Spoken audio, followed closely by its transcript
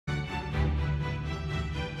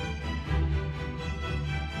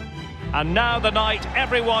And now the night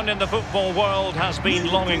everyone in the football world has been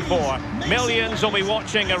longing for. Millions will be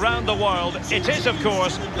watching around the world. It is, of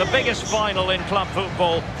course, the biggest final in club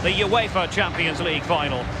football, the UEFA Champions League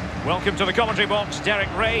final. Welcome to the commentary box.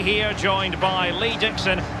 Derek Ray here, joined by Lee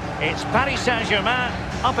Dixon. It's Paris Saint-Germain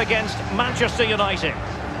up against Manchester United.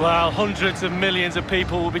 Well, hundreds of millions of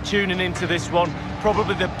people will be tuning into this one.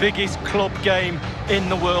 Probably the biggest club game in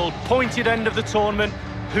the world. Pointed end of the tournament.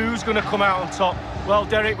 Who's going to come out on top? Well,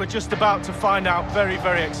 Derek, we're just about to find out. Very,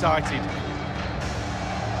 very excited.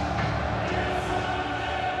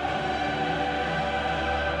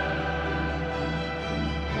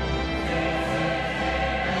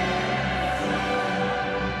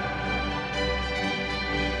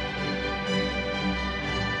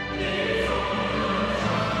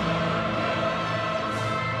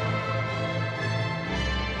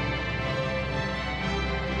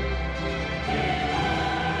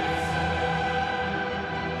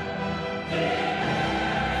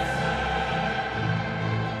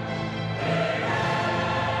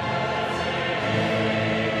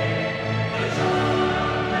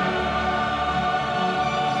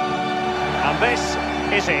 This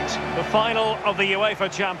is it, the final of the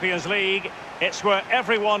UEFA Champions League. It's where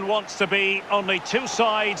everyone wants to be. Only two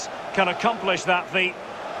sides can accomplish that feat.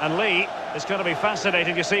 And Lee, it's going to be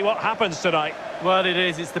fascinating to see what happens tonight. Well, it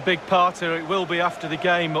is. It's the big parter. It will be after the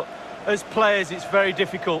game. But as players, it's very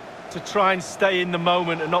difficult to try and stay in the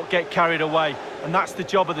moment and not get carried away. And that's the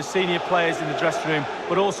job of the senior players in the dressing room,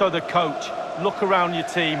 but also the coach. Look around your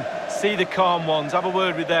team, see the calm ones, have a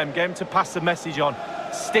word with them, get them to pass the message on.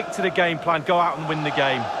 Stick to the game plan, go out and win the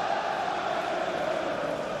game.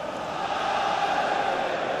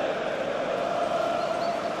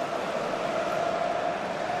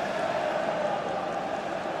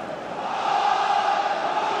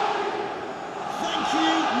 Thank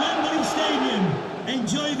you, Wembley Stadium.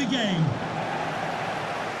 Enjoy the game.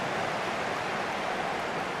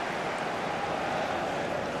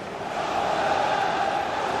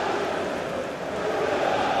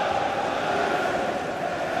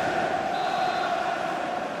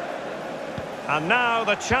 And now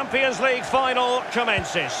the Champions League final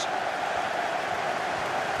commences.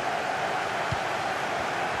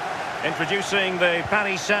 Introducing the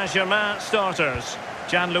Paris Saint-Germain starters.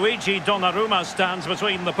 Gianluigi Donnarumma stands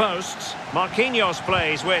between the posts. Marquinhos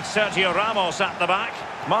plays with Sergio Ramos at the back.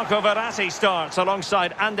 Marco Verratti starts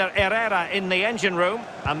alongside Ander Herrera in the engine room.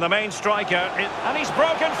 And the main striker, and he's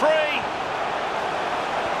broken free.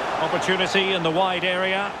 Opportunity in the wide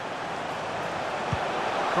area.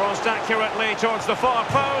 Crossed accurately towards the far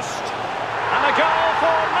post. And a goal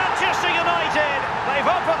for Manchester United. They've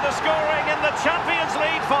opened the scoring in the Champions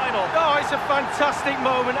League final. Oh, it's a fantastic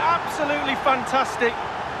moment. Absolutely fantastic.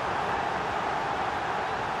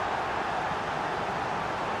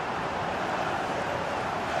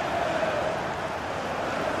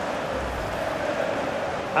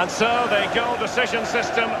 And so the goal decision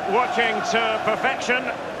system working to perfection.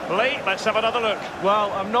 Lee, let's have another look.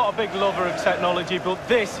 Well, I'm not a big lover of technology, but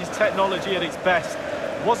this is technology at its best.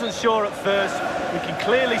 Wasn't sure at first. We can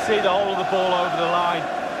clearly see the whole of the ball over the line.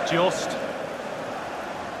 Just.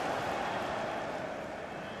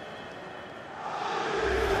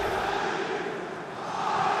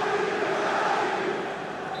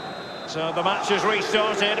 So the match is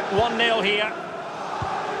restarted. 1-0 here.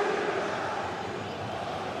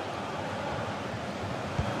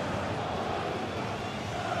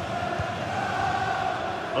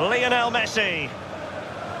 Lionel Messi.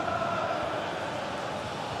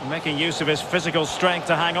 Making use of his physical strength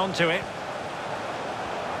to hang on to it.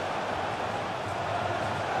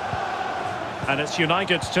 And it's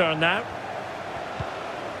United's turn now.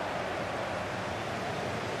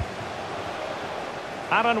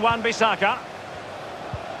 Aaron Wan-Bissaka.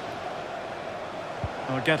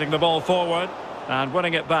 Getting the ball forward and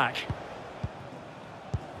winning it back.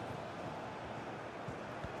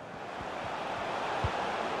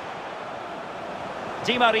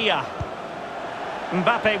 Di Maria.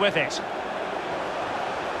 Mbappe with it.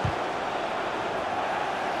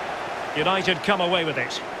 United come away with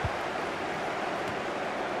it.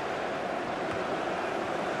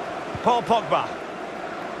 Paul Pogba.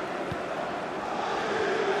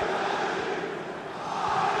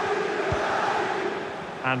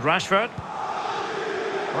 And Rashford.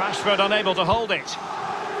 Rashford unable to hold it.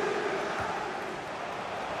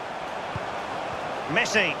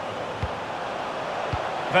 Messi.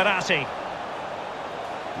 Verratti.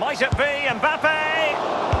 Might it be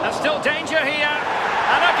Mbappe? There's still danger here.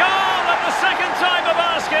 And a goal at the second time of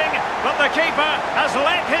asking. But the keeper has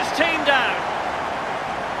let his team down.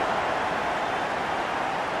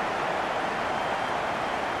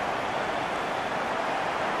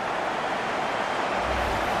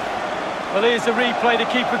 Well, here's the replay. The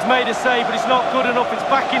keeper's made a save, but it's not good enough. It's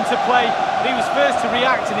back into play. He was first to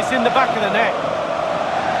react, and it's in the back of the net.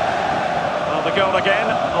 Well, the goal again,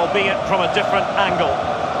 albeit from a different angle.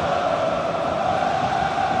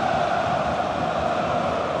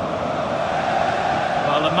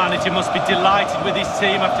 Well, the manager must be delighted with his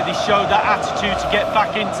team after they showed that attitude to get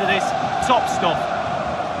back into this top stuff.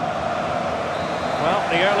 Well,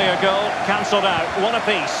 the earlier goal cancelled out. One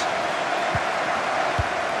apiece.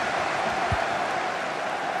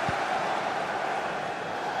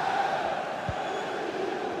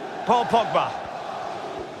 Paul Pogba.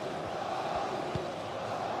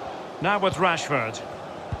 Now with Rashford.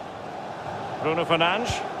 Bruno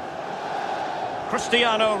Fernandes.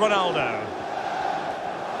 Cristiano Ronaldo.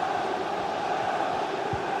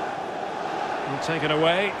 And taken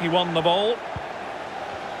away. He won the ball.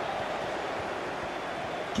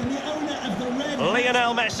 Can the owner of the red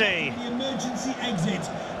Lionel Messi. The emergency exit.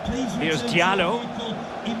 Please Here's return to Diallo. the vehicle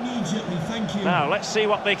immediately. Thank you. Now, let's see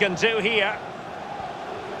what they can do here.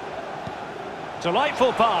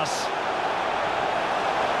 Delightful pass.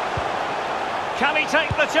 Can he take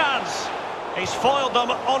the chance? He's foiled them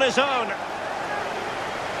on his own.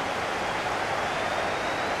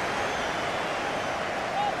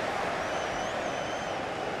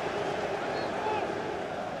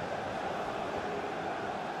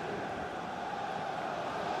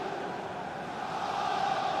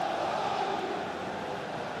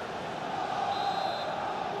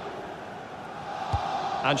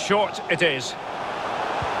 And short it is.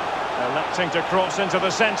 Electing to cross into the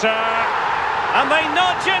centre. And they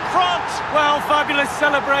nudge in front. Well, fabulous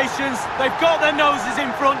celebrations. They've got their noses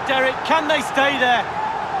in front, Derek. Can they stay there?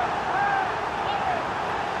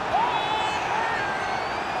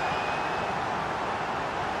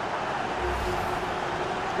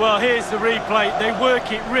 Well, here's the replay. They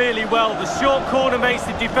work it really well. The short corner makes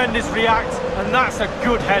the defenders react, and that's a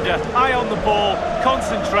good header. Eye on the ball,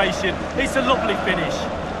 concentration. It's a lovely finish.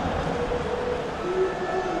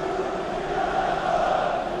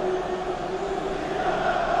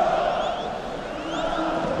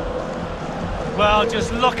 Well,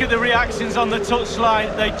 just look at the reactions on the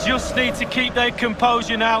touchline. They just need to keep their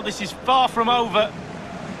composure now. This is far from over.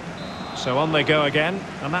 So on they go again,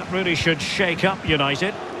 and that really should shake up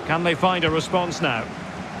United. Can they find a response now?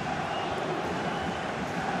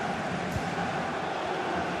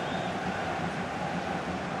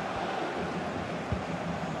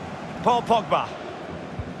 Paul Pogba.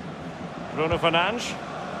 Bruno Fernandes.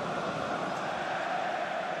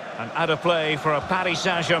 And out of play for a Paris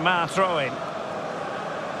Saint-Germain throw-in.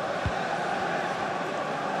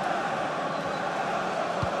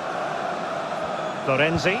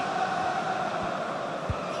 Florenzi.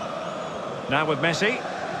 Now with Messi.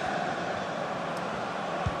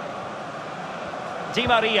 Di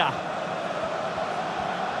Maria.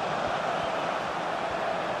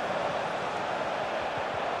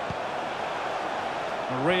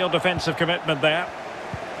 A real defensive commitment there.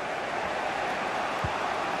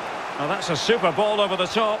 Oh, that's a super ball over the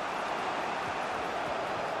top.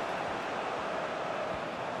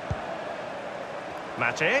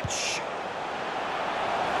 Matic.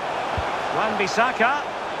 Wan-Bissaka.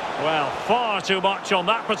 Well, far too much on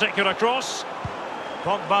that particular cross.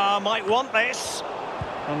 Pogba might want this.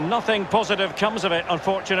 And nothing positive comes of it,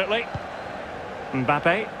 unfortunately.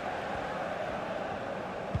 Mbappe.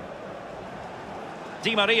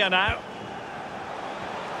 Di Maria now.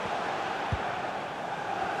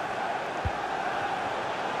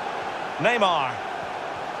 Neymar.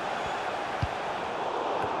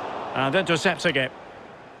 And intercepting it.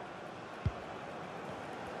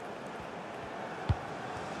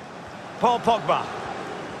 Paul Pogba.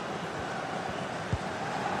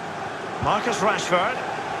 Marcus Rashford.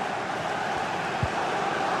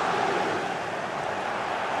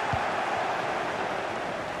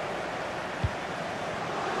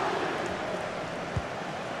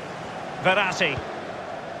 Verratti.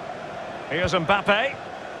 Here's Mbappe.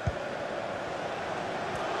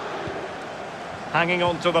 Hanging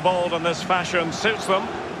on to the ball in this fashion suits them.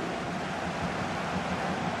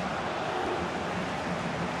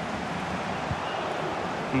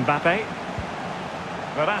 Mbappe.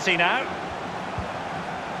 Verratti now.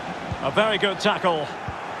 A very good tackle.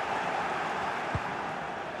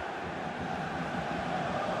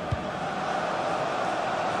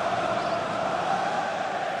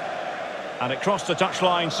 And it crossed the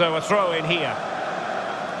touchline, so a throw in here.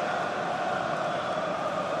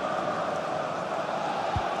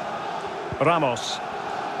 Ramos.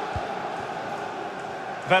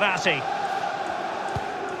 Verratti.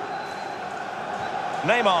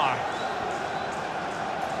 Neymar.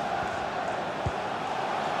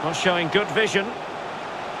 Not showing good vision.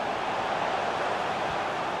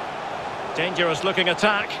 Dangerous looking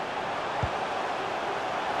attack.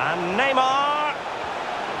 And Neymar.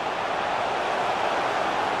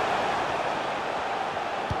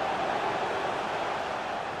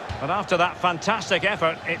 But after that fantastic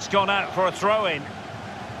effort, it's gone out for a throw-in.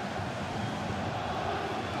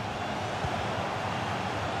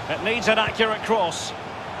 It needs an accurate cross.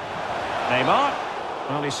 Neymar.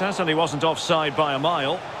 Well, he certainly wasn't offside by a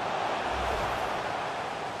mile.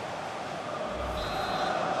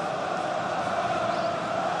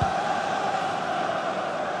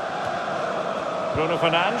 Bruno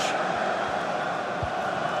Fernandes.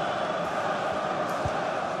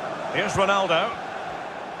 Here's Ronaldo.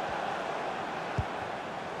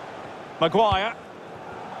 Maguire.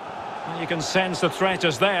 And you can sense the threat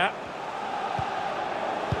is there.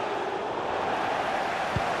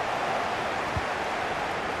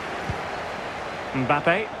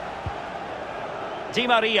 Mbappe. Di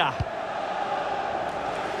Maria.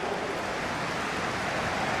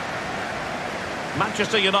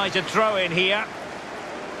 Manchester United throw in here.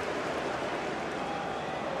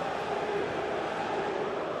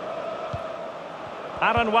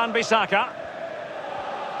 Aaron Wan-Bissaka.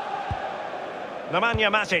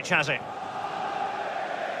 Nemanja Matic has it.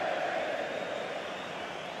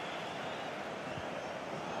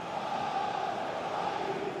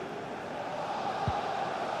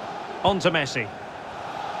 On to Messi.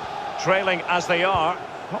 Trailing as they are,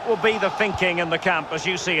 what will be the thinking in the camp as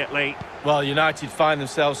you see it, Lee? Well, United find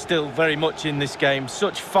themselves still very much in this game.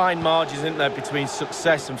 Such fine margins, isn't there, between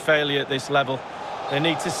success and failure at this level. They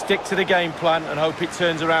need to stick to the game plan and hope it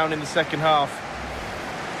turns around in the second half.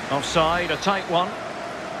 Offside, a tight one.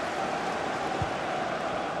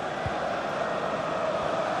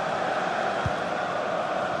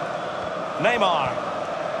 Neymar.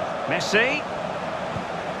 Messi.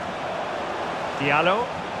 Diallo.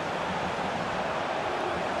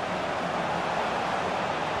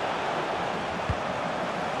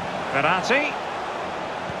 Verratti.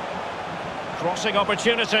 Crossing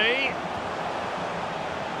opportunity.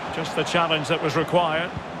 Just the challenge that was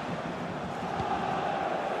required.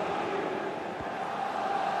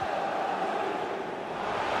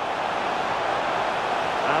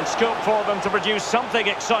 And scope for them to produce something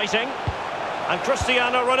exciting. And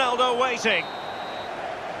Cristiano Ronaldo waiting.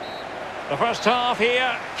 The first half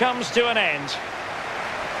here comes to an end.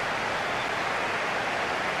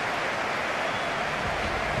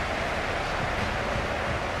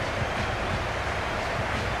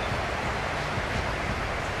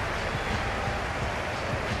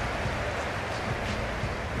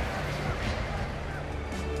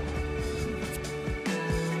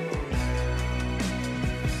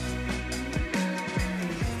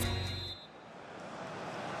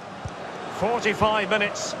 "45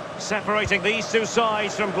 minutes separating these two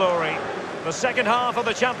sides from glory. The second half of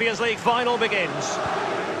the Champions League final begins.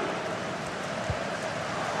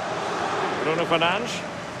 Bruno Fernandes.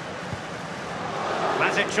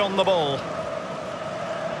 Matic on the ball.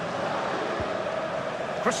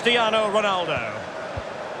 Cristiano Ronaldo.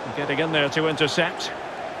 Getting in there to intercept.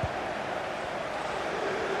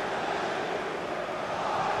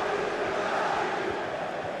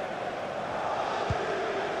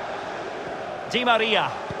 Di Maria.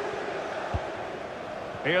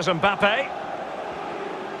 Here's Mbappe.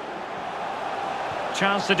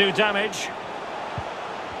 Chance to do damage.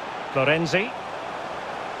 Florenzi.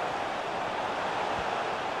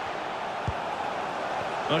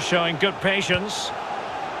 Not showing good patience.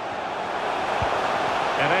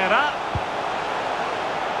 Herrera.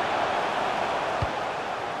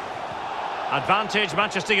 Advantage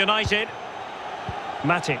Manchester United.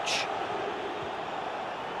 Matic.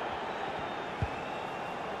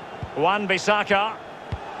 Wan-Bissaka.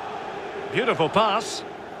 Beautiful pass.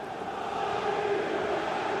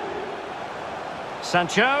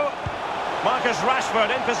 Sancho. Marcus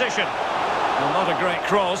Rashford in position. Well, not a great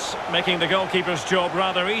cross, making the goalkeeper's job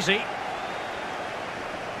rather easy.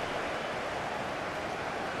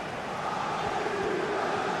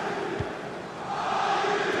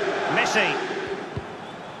 Messi.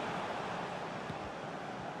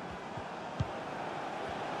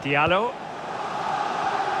 Diallo.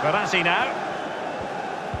 Verratti now.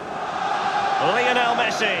 Lionel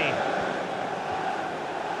Messi.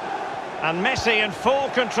 And Messi in full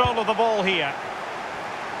control of the ball here.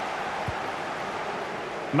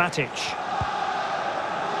 Matic.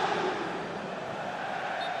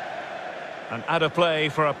 And out of play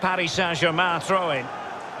for a Paris Saint-Germain throw-in.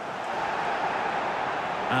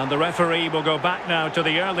 And the referee will go back now to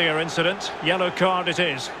the earlier incident. Yellow card it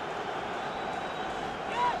is.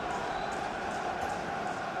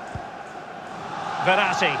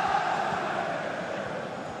 Verratti.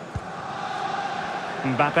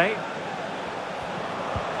 Mbappe.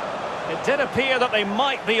 It did appear that they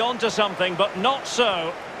might be onto something, but not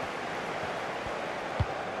so.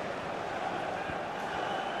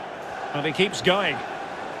 And he keeps going.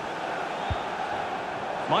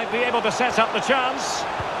 Might be able to set up the chance.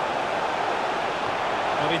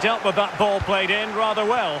 Well, he dealt with that ball played in rather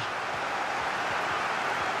well.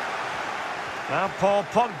 Now Paul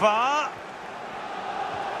Pogba.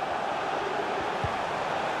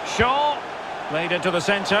 Shaw. Played into the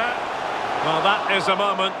centre. Well, that is a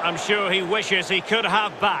moment I'm sure he wishes he could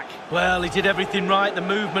have back. Well, he did everything right, the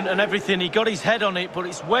movement and everything. He got his head on it, but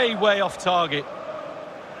it's way, way off target.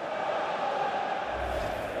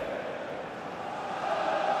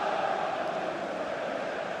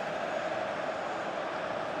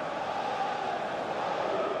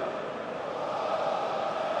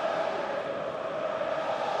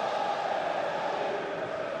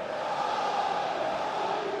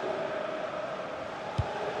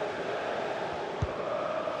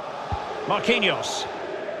 Marquinhos.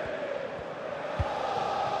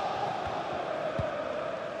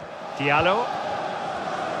 Diallo.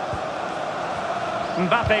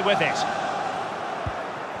 Mbappe with it.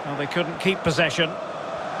 Well, they couldn't keep possession.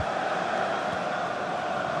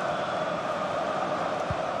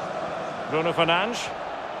 Bruno Fernandes.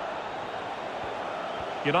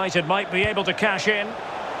 United might be able to cash in.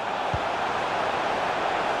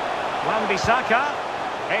 Wan-Bissaka.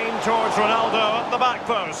 Aimed towards Ronaldo at the back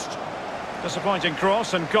post. Disappointing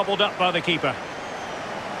cross and gobbled up by the keeper.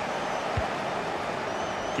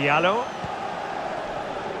 Diallo.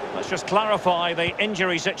 Let's just clarify the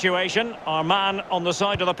injury situation. Our man on the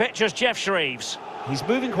side of the pitch is Jeff Shreeves. He's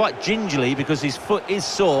moving quite gingerly because his foot is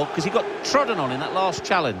sore because he got trodden on in that last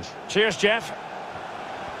challenge. Cheers, Jeff.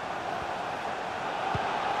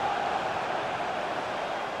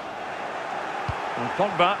 And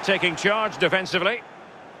Pogba taking charge defensively.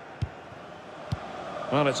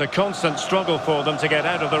 Well, it's a constant struggle for them to get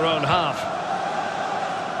out of their own half.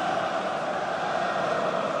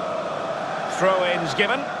 Throw-ins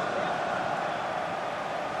given.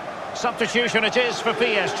 Substitution it is for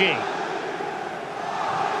PSG.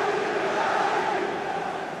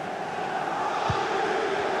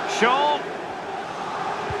 Shaw.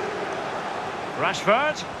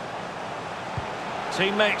 Rashford.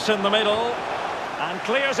 Teammates in the middle. And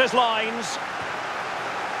clears his lines.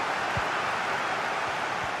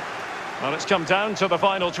 Well, it's come down to the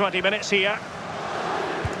final 20 minutes here.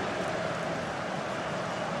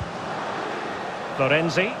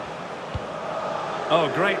 Florenzi.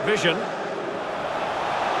 Oh, great vision.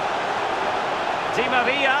 Di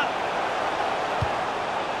Maria.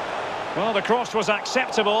 Well, the cross was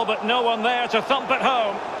acceptable, but no one there to thump it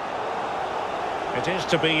home. It is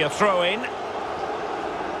to be a throw-in.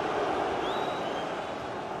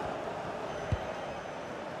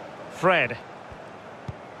 Fred.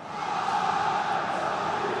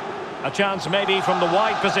 A chance maybe from the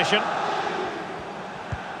wide position.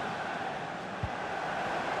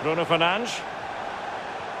 Bruno Fernandes.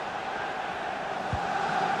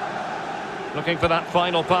 Looking for that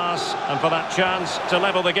final pass and for that chance to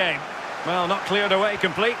level the game. Well, not cleared away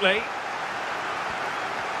completely.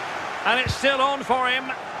 And it's still on for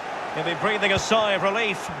him. He'll be breathing a sigh of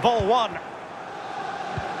relief. Ball one.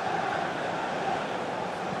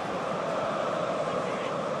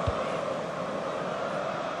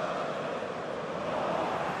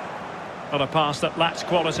 On a pass that lacks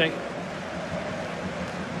quality.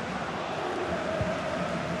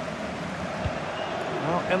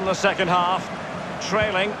 Well, in the second half,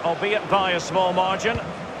 trailing, albeit by a small margin.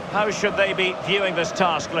 How should they be viewing this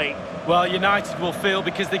task, Lee? Well, United will feel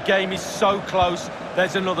because the game is so close,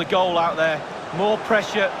 there's another goal out there. More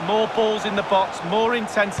pressure, more balls in the box, more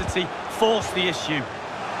intensity, force the issue.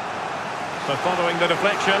 So following the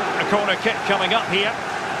deflection, a corner kick coming up here.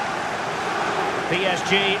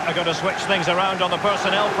 PSG are going to switch things around on the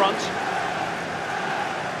personnel front.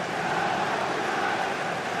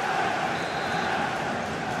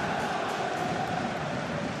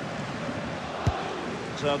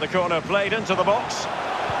 So the corner played into the box,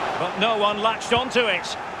 but no one latched onto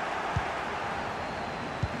it.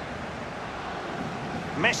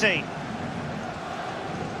 MESSI.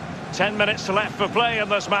 10 minutes left for play in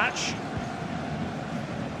this match.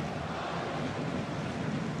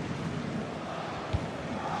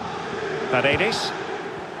 Paredes.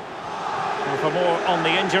 And for more on the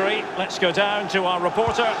injury, let's go down to our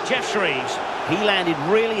reporter, Jeff Shreeves. He landed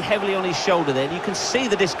really heavily on his shoulder there. You can see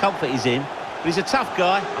the discomfort he's in. But he's a tough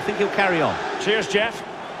guy. I think he'll carry on. Cheers, Jeff.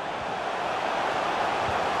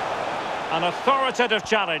 An authoritative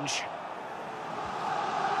challenge.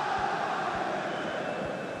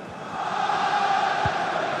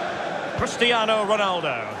 Cristiano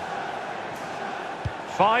Ronaldo.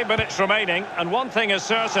 5 minutes remaining, and one thing is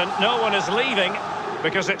certain, no one is leaving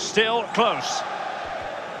because it's still close.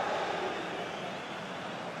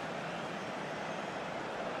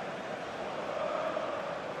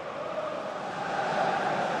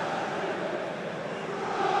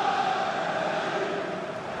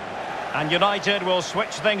 And United will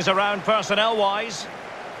switch things around personnel-wise.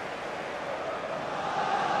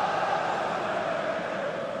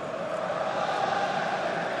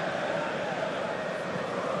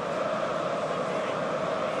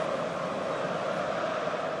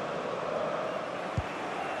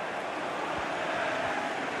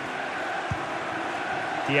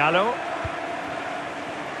 Diallo.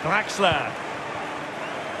 Draxler.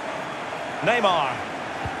 Neymar.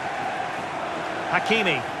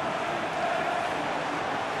 Hakimi.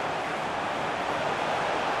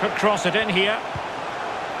 Could cross it in here.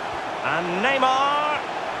 And Neymar.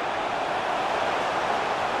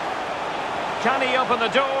 Can he open the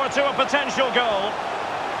door to a potential goal?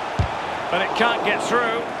 But it can't get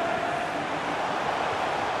through.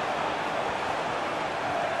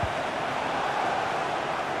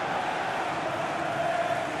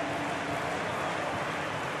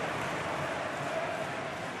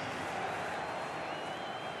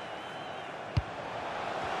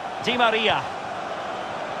 Di Maria.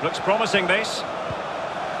 Looks promising, this.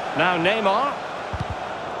 Now Neymar.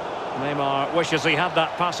 Neymar wishes he had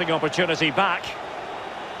that passing opportunity back.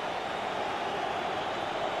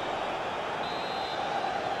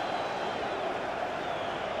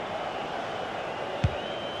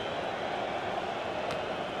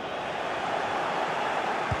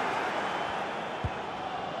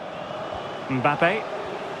 Mbappe.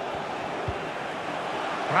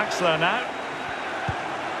 Draxler now.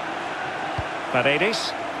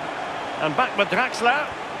 Paredes. And back with Draxler.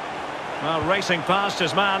 Well, racing past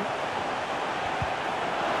his man.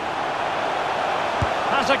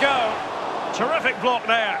 Has a go. Terrific block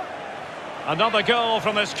there. Another goal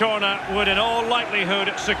from this corner would in all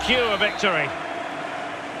likelihood secure victory.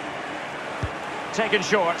 Taken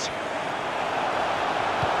short.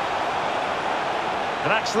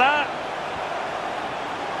 Draxler.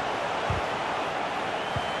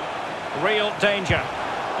 Real danger.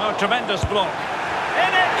 Oh, tremendous block.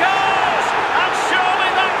 In it goes! And surely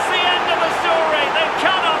that's the end of the story. They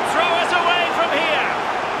cannot throw us away from here.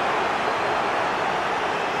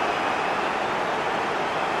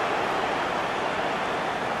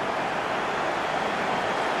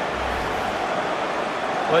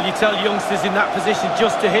 Well, you tell youngsters in that position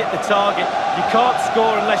just to hit the target. You can't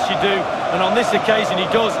score unless you do. And on this occasion he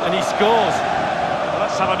does, and he scores. Well,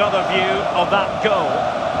 let's have another view of that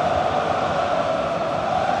goal.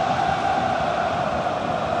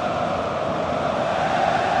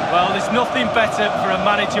 Well, there's nothing better for a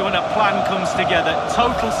manager when a plan comes together.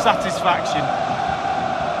 Total satisfaction.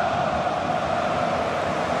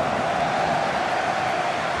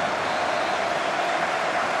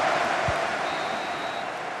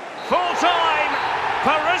 Full time!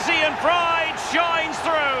 Parisian pride shines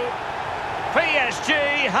through. PSG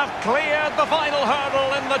have cleared the final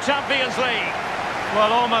hurdle in the Champions League.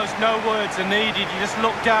 Well, almost no words are needed. You just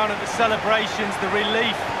look down at the celebrations, the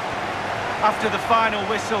relief after the final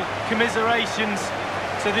whistle, commiserations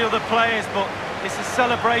to the other players, but it's a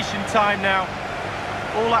celebration time now.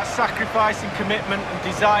 All that sacrifice and commitment and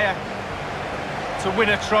desire to win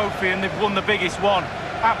a trophy, and they've won the biggest one.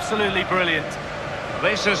 Absolutely brilliant.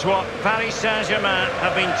 This is what Paris Saint-Germain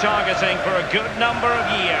have been targeting for a good number of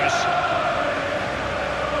years.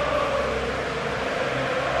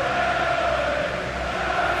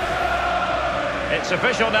 It's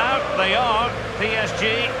official now, they are,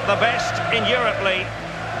 PSG, the best in Europe League.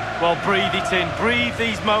 Well, breathe it in, breathe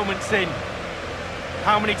these moments in.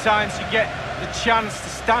 How many times you get the chance to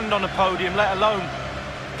stand on a podium, let alone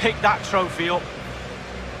pick that trophy up.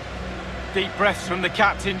 Deep breaths from the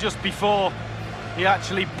captain just before he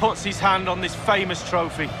actually puts his hand on this famous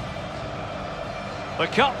trophy. The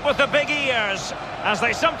cup with the big ears, as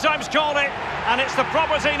they sometimes call it, and it's the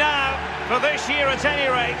property now, for this year at any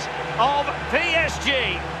rate, of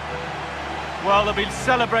PSG. Well, they'll be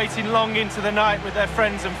celebrating long into the night with their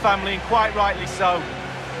friends and family, and quite rightly so.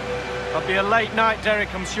 It'll be a late night,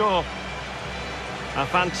 Derek, I'm sure. A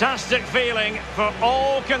fantastic feeling for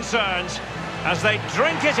all concerned as they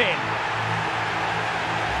drink it in.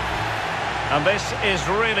 And this is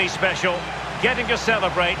really special, getting to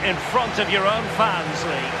celebrate in front of your own fans,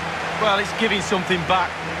 Lee. Well, it's giving something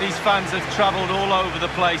back. These fans have travelled all over the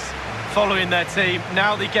place following their team.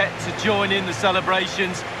 Now they get to join in the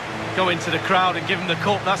celebrations, go into the crowd and give them the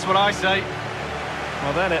cup. That's what I say.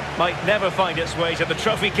 Well, then it might never find its way to the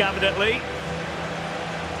trophy cabinet, Lee.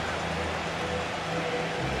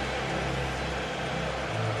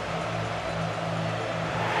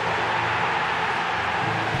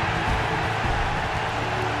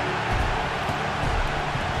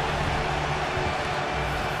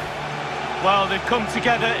 Well, they've come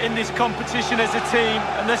together in this competition as a team,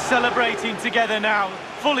 and they're celebrating together now.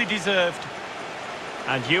 Fully deserved.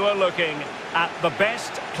 And you are looking at the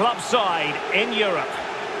best club side in Europe.